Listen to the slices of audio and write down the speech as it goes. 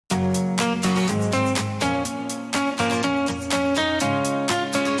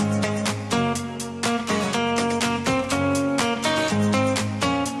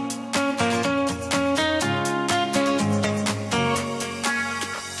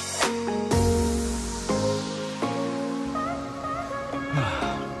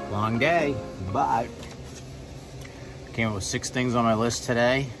day, but came up with 6 things on my list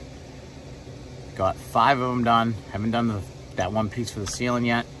today. Got 5 of them done. Haven't done that one piece for the ceiling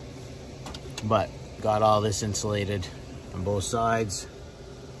yet, but got all this insulated on both sides.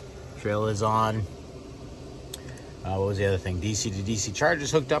 Trailer's on. What was the other thing? DC to DC chargers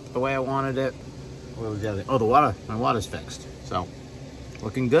hooked up the way I wanted it. What was the other thing? Oh, the water. My water's fixed. So,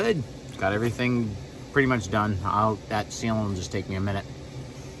 looking good. Got everything pretty much done. That ceiling will just take me a minute.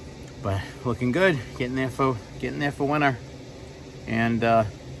 But looking good. Getting there for winter. And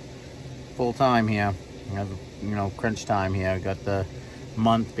full time here. I have, you know, crunch time here. I got the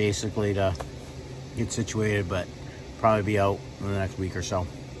month basically to get situated, but probably be out in the next week or so.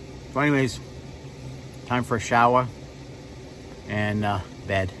 So anyways, time for a shower and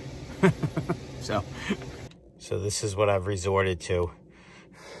bed. so this is what I've resorted to.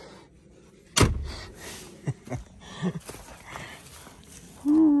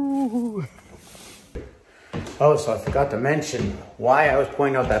 Oh, so I forgot to mention why I was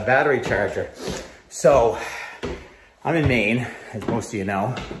pointing out that battery charger. So I'm in Maine, as most of you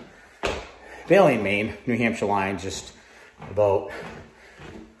know. Barely in Maine, New Hampshire line, just about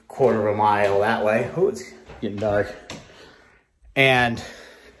a quarter of a mile that way. Oh, it's getting dark. And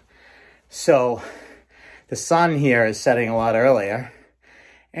so the sun here is setting a lot earlier.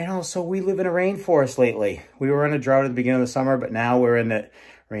 And also we live in a rainforest lately. We were in a drought at the beginning of the summer, but now we're in it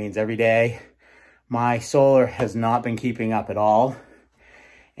rains every day. My solar has not been keeping up at all.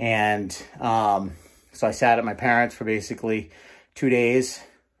 And so I sat at my parents' for basically 2 days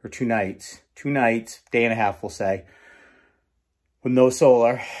or 2 nights. 2 nights, day and a half, we'll say, with no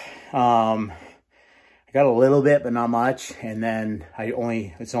solar. I got a little bit, but not much. And then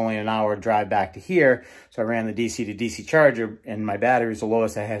it's only an hour drive back to here. So I ran the DC to DC charger, and my battery was the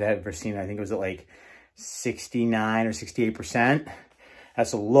lowest I had ever seen. I think it was at like 69 or 68%.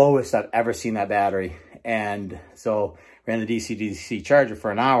 That's the lowest I've ever seen that battery. And so ran the DC to DC charger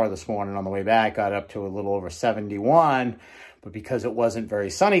for an hour this morning. On the way back, got up to a little over 71. But because it wasn't very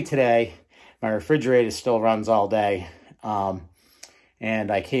sunny today, my refrigerator still runs all day.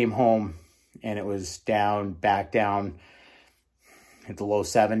 And I came home and it was back down at the low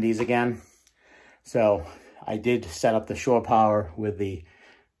 70s again. So I did set up the shore power with the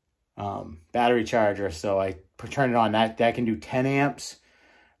battery charger. So I turned it on. That can do 10 amps,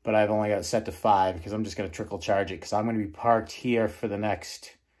 but I've only got it set to 5 because I'm just going to trickle charge it, because I'm going to be parked here for the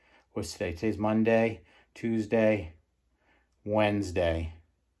next, what's today? Today's Monday, Tuesday, Wednesday.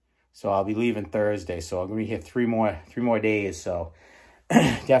 So I'll be leaving Thursday. So I'm going to be here 3 more days. So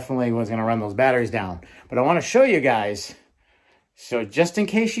definitely was going to run those batteries down. But I want to show you guys. So just in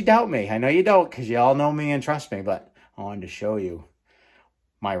case you doubt me, I know you don't, because you all know me and trust me, but I wanted to show you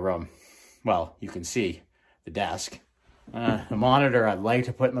my room. Well, you can see the desk. The monitor I'd like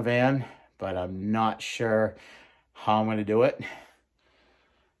to put in the van, but I'm not sure how I'm going to do it.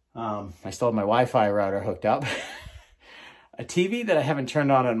 I still have my Wi-Fi router hooked up. A TV that I haven't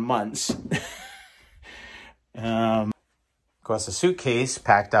turned on in months. Of course, a suitcase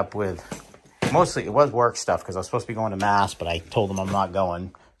packed up with, mostly it was work stuff, because I was supposed to be going to Mass, but I told them I'm not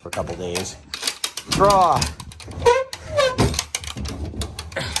going for a couple days. Draw.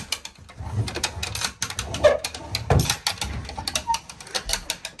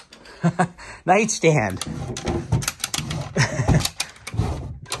 Nightstand.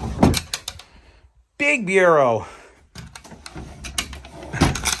 Big bureau.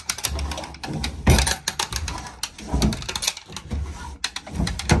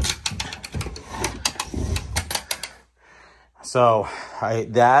 So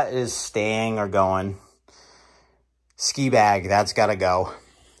that is staying or going. Ski bag, that's got to go.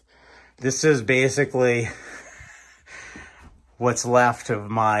 This is basically what's left of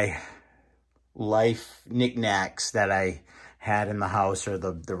my life knickknacks that I had in the house or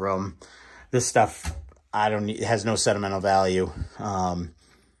the room. This stuff, it has no sentimental value.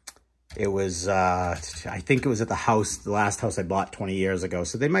 It was, I think it was at the last house I bought 20 years ago.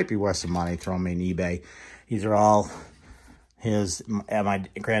 So they might be worth some money. Throw them in eBay. These are all my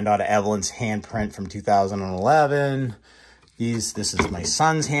granddaughter Evelyn's handprint from 2011. This is my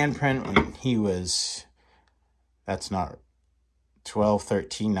son's handprint when he was, that's not 12,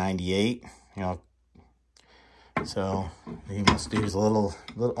 13, 98, you know. So he was a little,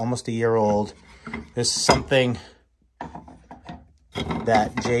 almost a year old. This is something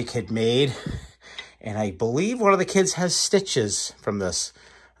that Jake had made, and I believe one of the kids has stitches from this.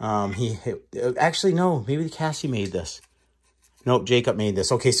 Actually, no, maybe Cassie made this. Nope, Jacob made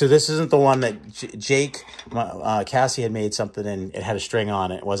this. Okay, so this isn't the one that Cassie had made something and it had a string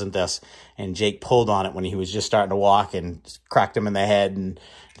on it. It wasn't this. And Jake pulled on it when he was just starting to walk and cracked him in the head. And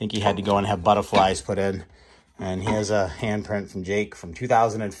I think he had to go and have butterflies put in. And here's a handprint from Jake from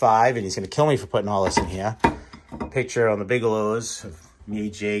 2005. And he's going to kill me for putting all this in here. Picture on the Bigelows of me,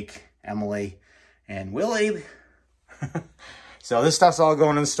 Jake, Emily, and Willie. So this stuff's all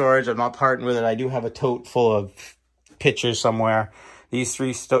going in storage. I'm not parting with it. I do have a tote full of pictures somewhere. These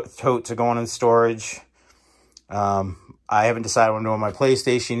 3 totes are going in storage. I haven't decided what I'm doing with my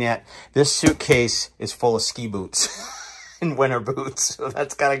PlayStation yet. This suitcase is full of ski boots and winter boots. So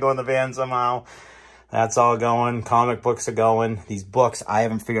that's got to go in the van somehow. That's all going. Comic books are going. These books, I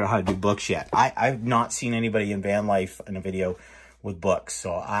haven't figured out how to do books yet. I've not seen anybody in Vanlife in a video with books.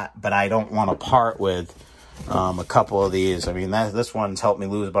 But I don't want to part with a couple of these. I mean, this one's helped me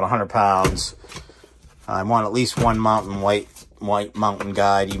lose about 100 pounds. I want at least one white mountain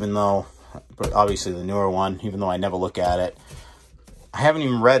guide, even though, obviously the newer one, even though I never look at it. I haven't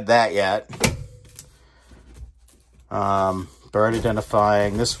even read that yet. Bird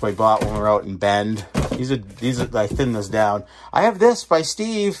identifying. This I bought when we were out in Bend. These are, I thinned this down. I have this by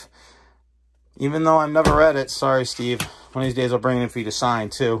Steve, even though I've never read it. Sorry, Steve. One of these days I'll bring it in for you to sign,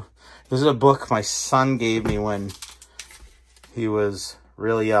 too. This is a book my son gave me when he was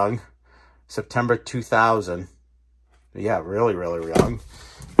really young. September 2000. Yeah, really, really young.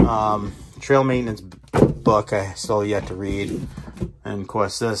 Trail maintenance book I still yet to read. And of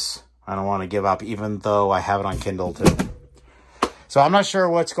course this, I don't want to give up, even though I have it on Kindle too. So I'm not sure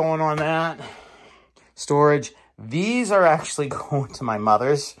what's going on that. Storage. These are actually going to my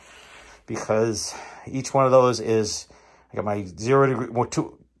mother's because each one of those is, I got my 0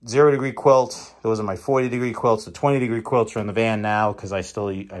 degree quilt. Those are my 40 degree quilts. The 20 degree quilts are in the van now because I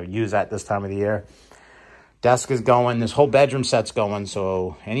use that this time of the year. Desk is going. This whole bedroom set's going.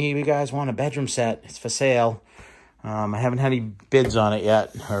 So any of you guys want a bedroom set, it's for sale. I haven't had any bids on it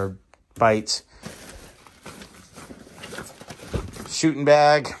yet or bites. Shooting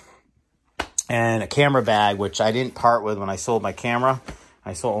bag and a camera bag, which I didn't part with when I sold my camera.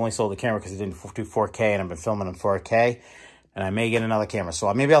 I only sold the camera because it didn't do 4K and I've been filming in 4K. And I may get another camera.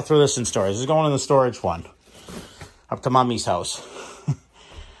 So maybe I'll throw this in storage. This is going in the storage one. Up to Mommy's house.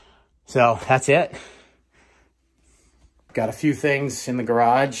 So that's it. Got a few things in the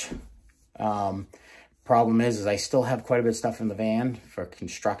garage. Problem is I still have quite a bit of stuff in the van for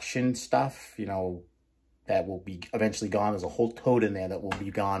construction stuff. You know, that will be eventually gone. There's a whole tote in there that will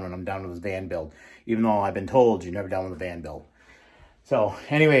be gone when I'm done with this van build. Even though I've been told you're never done with the van build. So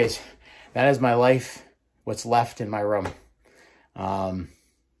anyways, that is my life. What's left in my room. And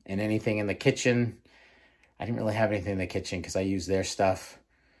anything in the kitchen. I didn't really have anything in the kitchen because I use their stuff.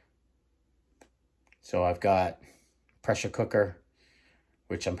 So I've got pressure cooker,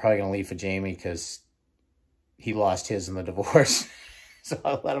 which I'm probably going to leave for Jamie because he lost his in the divorce. So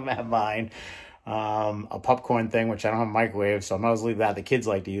I'll let him have mine. A popcorn thing, which I don't have a microwave, so I might as well leave that. The kids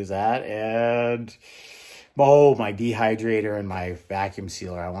like to use that. And, oh, my dehydrator and my vacuum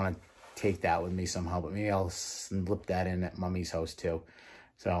sealer. I want to take that with me somehow, but maybe I'll slip that in at Mommy's house too.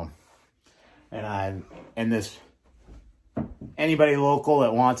 So, and this, anybody local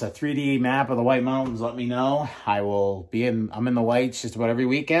that wants a 3D map of the White Mountains, let me know. I'm in the Whites just about every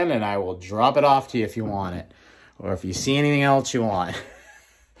weekend, and I will drop it off to you if you want it. Or if you see anything else you want,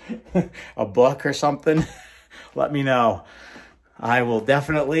 a book or something, let me know. I will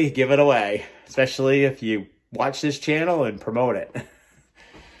definitely give it away, especially if you watch this channel and promote it.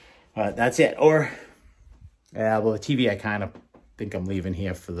 That's it. Or, yeah, well, the TV I kind of think I'm leaving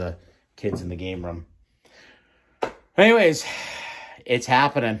here for the kids in the game room. Anyways, it's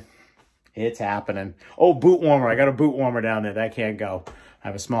happening. It's happening. Oh, boot warmer. I got a boot warmer down there. That can't go. I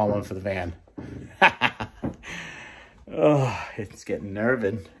have a small one for the van. Oh, it's getting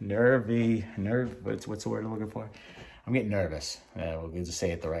nervy. What's the word I'm looking for? I'm getting nervous. We'll just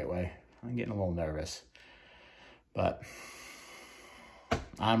say it the right way. I'm getting a little nervous. But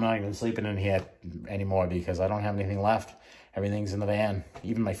I'm not even sleeping in here anymore because I don't have anything left. Everything's in the van.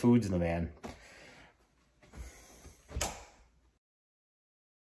 Even my food's in the van.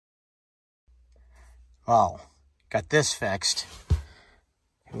 Oh, got this fixed.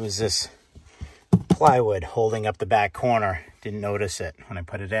 It was this plywood holding up the back corner. Didn't notice it when I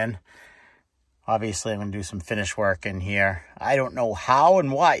put it in. Obviously, I'm going to do some finish work in here. I don't know how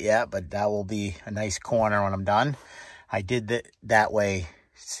and what yet, but that will be a nice corner when I'm done. I did that way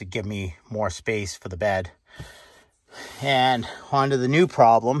to give me more space for the bed. And on to the new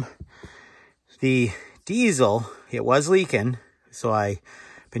problem. The diesel, it was leaking, so I've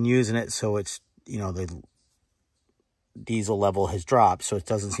been using it so it's, you know, diesel level has dropped, so it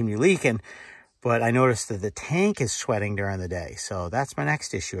doesn't seem to be leaking. But I noticed that the tank is sweating during the day. So that's my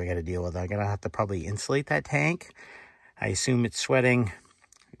next issue I got to deal with. I'm going to have to probably insulate that tank. I assume it's sweating.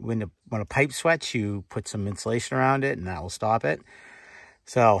 When a pipe sweats, you put some insulation around it and that will stop it.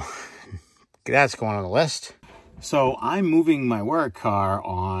 So that's going on the list. So I'm moving my work car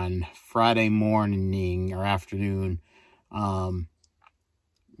on Friday morning or afternoon.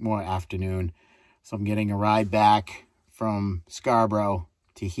 More afternoon. So I'm getting a ride back from Scarborough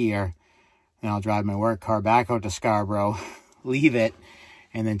to here. And I'll drive my work car back out to Scarborough, leave it,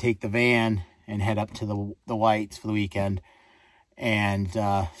 and then take the van and head up to the Whites for the weekend. And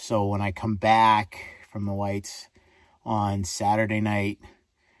so when I come back from the Whites on Saturday night,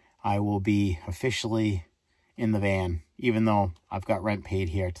 I will be officially in the van, even though I've got rent paid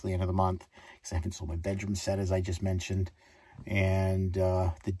here till the end of the month, because I haven't sold my bedroom set, as I just mentioned. And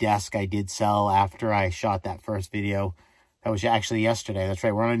the desk I did sell after I shot that first video. That was actually yesterday. That's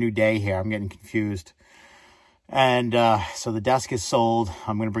right. We're on a new day here. I'm getting confused. And so the desk is sold.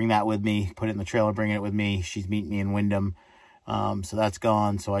 I'm going to bring that with me, put it in the trailer, bring it with me. She's meeting me in Wyndham. So that's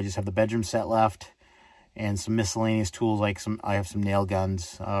gone. So I just have the bedroom set left and some miscellaneous tools, like I have some nail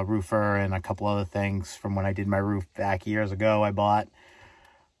guns, roofer, and a couple other things from when I did my roof back years ago I bought.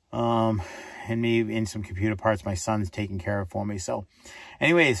 And maybe in some computer parts my son's taking care of for me. So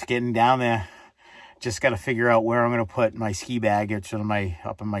anyways, getting down there. Just got to figure out where I'm going to put my ski bag. It's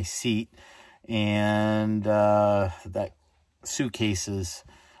up in my seat. And that suitcases.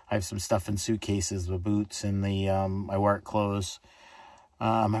 I have some stuff in suitcases, the boots and the my work clothes.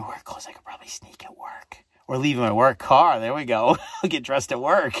 My work clothes I could probably sneak at work. Or leave in my work car. There we go. I'll get dressed at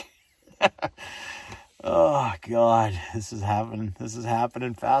work. Oh, God. This is happening. This is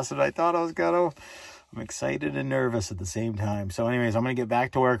happening faster than I thought I was going to. I'm excited and nervous at the same time. So anyways, I'm going to get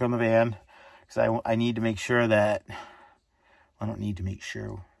back to work on the van. Because I need to make sure that, I don't need to make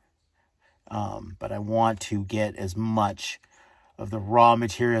sure, but I want to get as much of the raw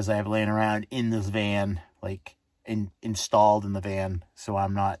materials I have laying around in this van, like installed in the van. So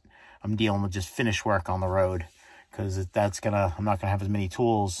I'm dealing with just finished work on the road, because I'm not going to have as many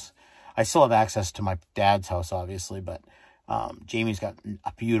tools. I still have access to my dad's house, obviously, but Jamie's got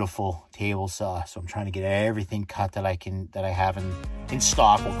a beautiful table saw. So I'm trying to get everything cut that I have in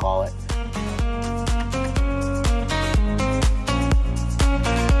stock, we'll call it.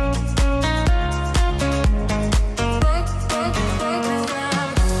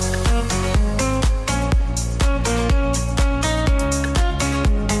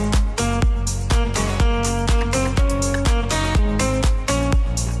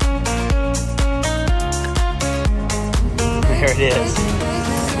 There it is.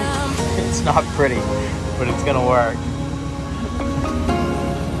 It's not pretty, but it's gonna work.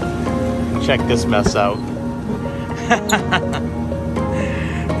 Check this mess out.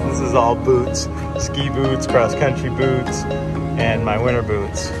 This is all boots. Ski boots, cross-country boots, and my winter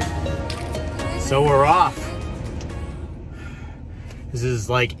boots. So we're off. This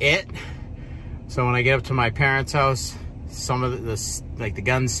is like it. So when I get up to my parents' house, some of like the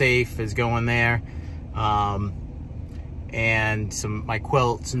gun safe is going there. And my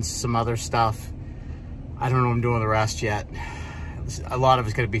quilts and some other stuff. I don't know what I'm doing with the rest yet. A lot of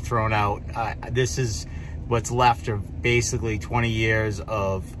it's going to be thrown out. This is what's left of basically 20 years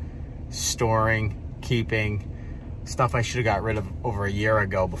of storing, keeping stuff I should have got rid of over a year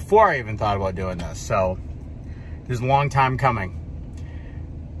ago before I even thought about doing this. So this is a long time coming.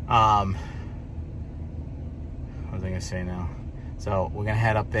 What was I going to say now? So we're going to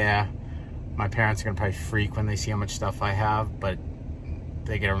head up there. My parents are going to probably freak when they see how much stuff I have, but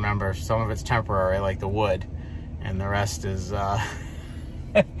they got to remember some of it's temporary, like the wood, and the rest is, might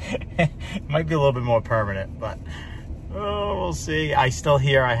be a little bit more permanent, but we'll see. I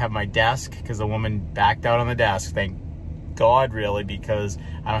have my desk, because the woman backed out on the desk. Thank God, really, because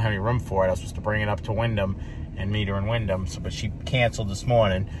I don't have any room for it. I was supposed to bring it up to Wyndham and meet her in Wyndham, but she canceled this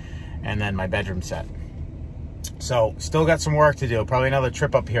morning, and then my bedroom set. So, still got some work to do. Probably another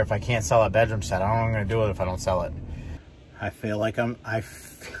trip up here if I can't sell that bedroom set. I don't know what I'm going to do with it if I don't sell it. I feel like I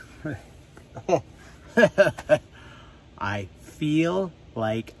feel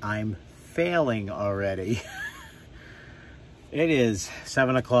like I'm failing already. It is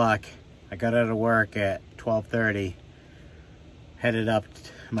 7 o'clock. I got out of work at 12:30. Headed up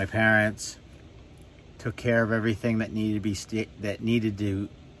to my parents. Took care of everything that needed to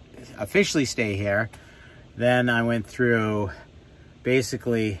officially stay here. Then I went through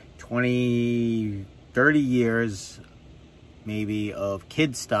basically 20, 30 years maybe of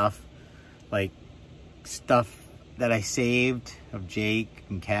kid stuff, like stuff that I saved of Jake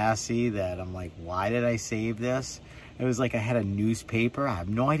and Cassie that I'm like, why did I save this? It was like I had a newspaper. I have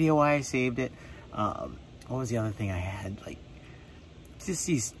no idea why I saved it. What was the other thing I had? Like, just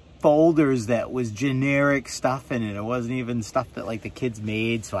these folders that was generic stuff in it. It wasn't even stuff that like the kids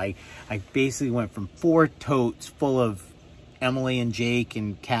made. So I basically went from 4 totes full of Emily and Jake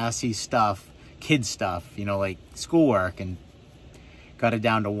and Cassie's stuff, kids stuff, you know, like schoolwork, and got it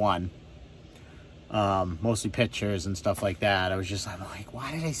down to 1. Mostly pictures and stuff like that. I'm like,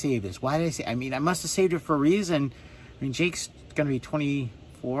 why did I save this? Why did I save? I mean, I must have saved it for a reason. I mean, Jake's gonna be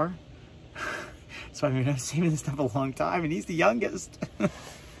 24. So I mean, I've been saving this stuff a long time, and he's the youngest.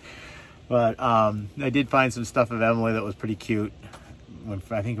 But I did find some stuff of Emily that was pretty cute.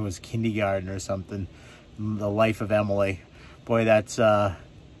 I think it was kindergarten or something. The life of Emily. Boy,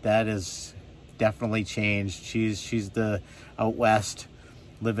 that is definitely changed. She's the out west,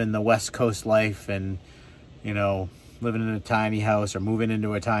 living the West Coast life, and you know, living in a tiny house or moving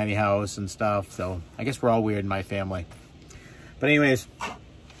into a tiny house and stuff. So I guess we're all weird in my family. But anyways,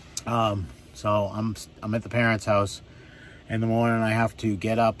 so I'm at the parents' house. In the morning, I have to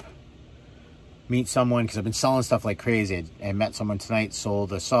get up, meet someone, because I've been selling stuff like crazy. I met someone tonight,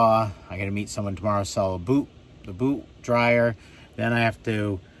 sold a saw. I got to meet someone tomorrow, sell the boot dryer. Then I have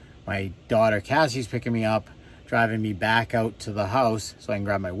to, my daughter Cassie's picking me up, driving me back out to the house so I can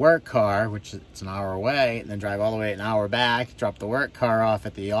grab my work car, which it's an hour away, and then drive all the way an hour back, drop the work car off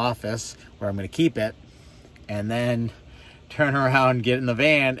at the office where I'm going to keep it, and then turn around, get in the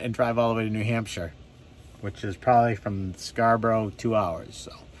van, and drive all the way to New Hampshire, which is probably from Scarborough 2 hours.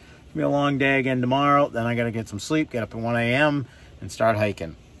 So it'll be a long day again tomorrow. Then I got to get some sleep, get up at 1 a.m. and start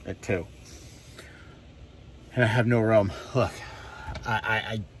hiking at 2. And I have no room. Look,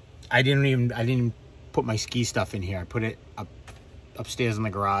 I didn't put my ski stuff in here. I put it upstairs in the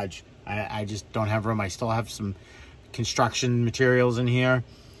garage. I just don't have room. I still have some construction materials in here,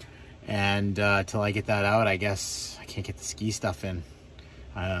 and till I get that out, I guess I can't get the ski stuff in.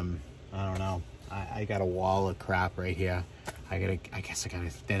 I don't know. I got a wall of crap right here. I guess I gotta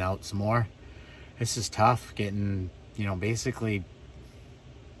thin out some more. This is tough, getting, you know, basically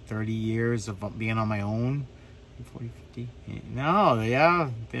 30 years of being on my own. 40, 50, no, yeah,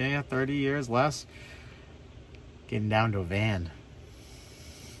 30 years less. Getting down to a van.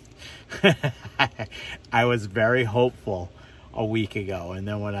 I was very hopeful a week ago, and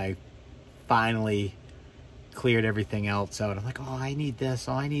then when I finally cleared everything else out, I'm like, oh, I need this,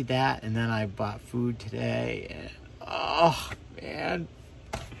 oh, I need that, and then I bought food today, and oh man,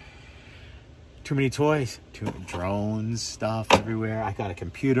 too many toys, drones, stuff everywhere. I got a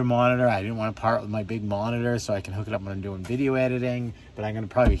computer monitor. I didn't want to part with my big monitor so I can hook it up when I'm doing video editing, but I'm going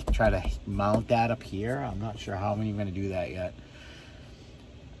to probably try to mount that up here. I'm not sure how I'm even going to do that yet.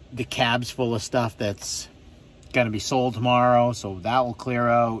 The cab's full of stuff that's going to be sold tomorrow, so that will clear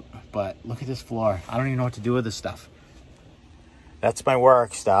out. But look at this floor. I don't even know what to do with this stuff. That's my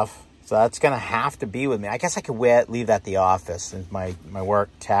work stuff. So that's going to have to be with me. I guess I could leave that at the office, and my work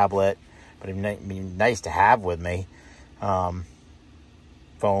tablet. But it'd be nice to have with me. Phone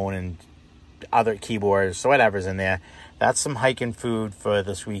and other keyboards, so whatever's in there. That's some hiking food for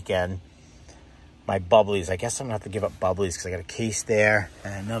this weekend. My bubblies. I guess I'm going to have to give up bubblies because I got a case there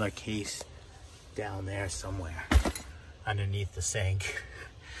and another case down there somewhere underneath the sink.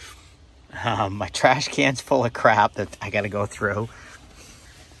 My trash can's full of crap that I got to go through.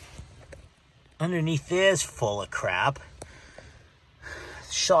 Underneath there's full of crap.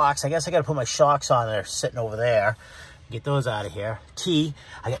 Shocks. I guess I got to put my shocks on. They're sitting over there. Get those out of here. Tea.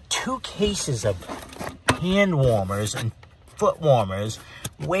 I got 2 cases of hand warmers and foot warmers.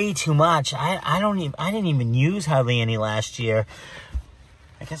 Way too much. I didn't even use hardly any last year.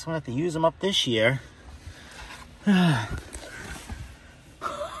 I guess I'm gonna have to use them up this year.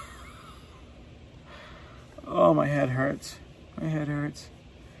 Oh, my head hurts. My head hurts.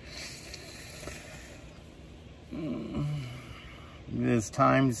 There's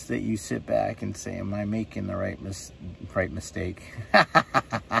times that you sit back and say, am I making the right mistake?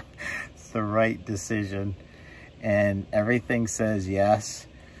 It's the right decision. And everything says yes,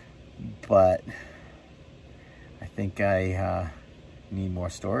 but I think I need more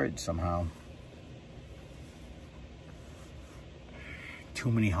storage somehow. Too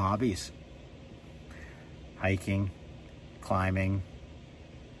many hobbies. Hiking, climbing.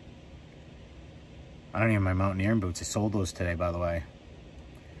 I don't even have my mountaineering boots. I sold those today, by the way.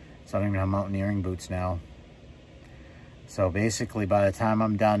 So I don't even have mountaineering boots now. So basically, by the time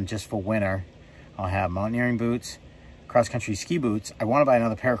I'm done just for winter, I'll have mountaineering boots, cross-country ski boots. I want to buy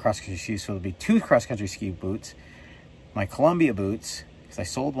another pair of cross-country skis, so there'll be 2 cross-country ski boots. My Columbia boots, because I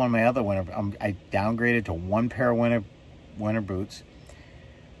sold one of my other winter. I downgraded to 1 pair of winter boots.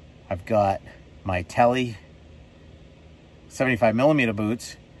 I've got my Telly 75mm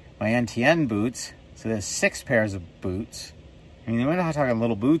boots, my NTN boots. So there's 6 pairs of boots. I mean, we're not talking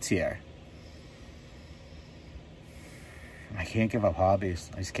little boots here. I can't give up hobbies.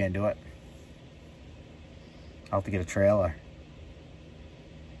 I just can't do it. I'll have to get a trailer.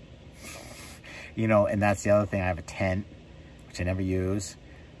 You know, and that's the other thing. I have a tent, which I never use.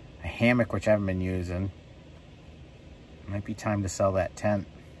 A hammock, which I haven't been using. It might be time to sell that tent.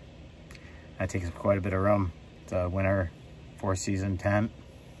 That takes up quite a bit of room. It's a winter 4-season tent.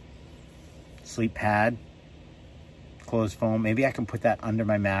 Sleep pad. Closed foam. Maybe I can put that under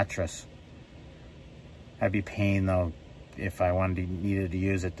my mattress. That'd be a pain though if I needed to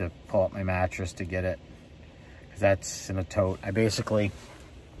use it to pull up my mattress to get it. Because that's in a tote. I basically,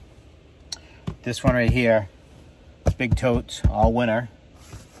 this one right here, it's big totes all winter.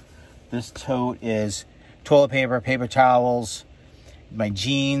 This tote is toilet paper, paper towels, my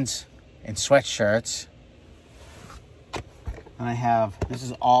jeans, and sweatshirts. And I have, this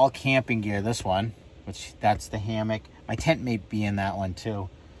is all camping gear, this one, which that's the hammock. My tent may be in that one too.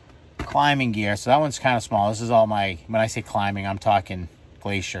 Climbing gear, so that one's kind of small. This is all my, when I say climbing, I'm talking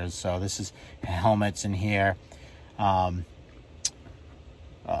glaciers. So this is helmets in here. I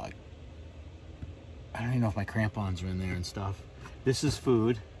don't even know if my crampons are in there and stuff. This is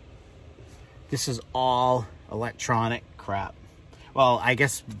food. This is all electronic crap. Well, I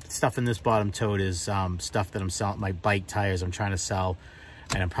guess stuff in this bottom tote is stuff that I'm selling. My bike tires I'm trying to sell,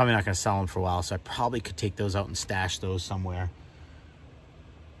 and I'm probably not going to sell them for a while, so I probably could take those out and stash those somewhere.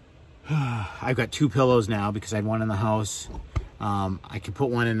 I've got 2 pillows now because I had one in the house. I could put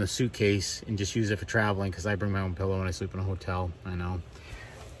one in the suitcase and just use it for traveling because I bring my own pillow when I sleep in a hotel. I know.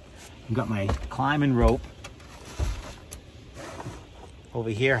 I've got my climbing rope over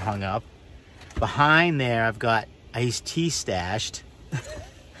here hung up. Behind there, I've got iced tea stashed.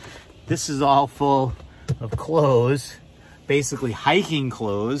 This is all full of clothes, basically hiking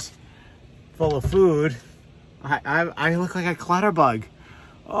clothes, full of food. I look like a clutterbug.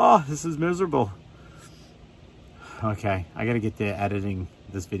 Oh, this is miserable. Okay, I gotta get to editing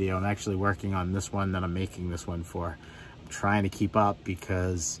this video. I'm actually working on this one that I'm making this one for. I'm trying to keep up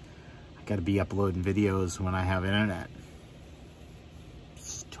because I gotta be uploading videos when I have internet.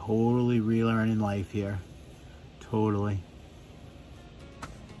 It's totally relearning life here. Totally.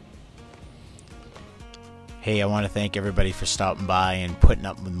 Hey, I want to thank everybody for stopping by and putting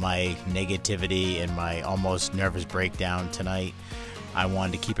up with my negativity and my almost nervous breakdown tonight. I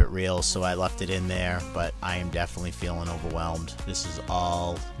wanted to keep it real, so I left it in there, but I am definitely feeling overwhelmed. This is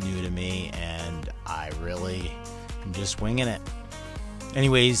all new to me, and I really am just winging it.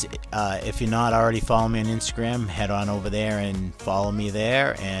 Anyways, if you're not already following me on Instagram, head on over there and follow me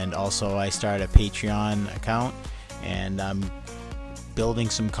there. And also, I started a Patreon account, and I'm building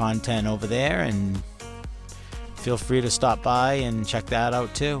some content over there, and feel free to stop by and check that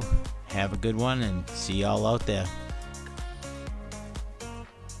out too. Have a good one, and see y'all out there.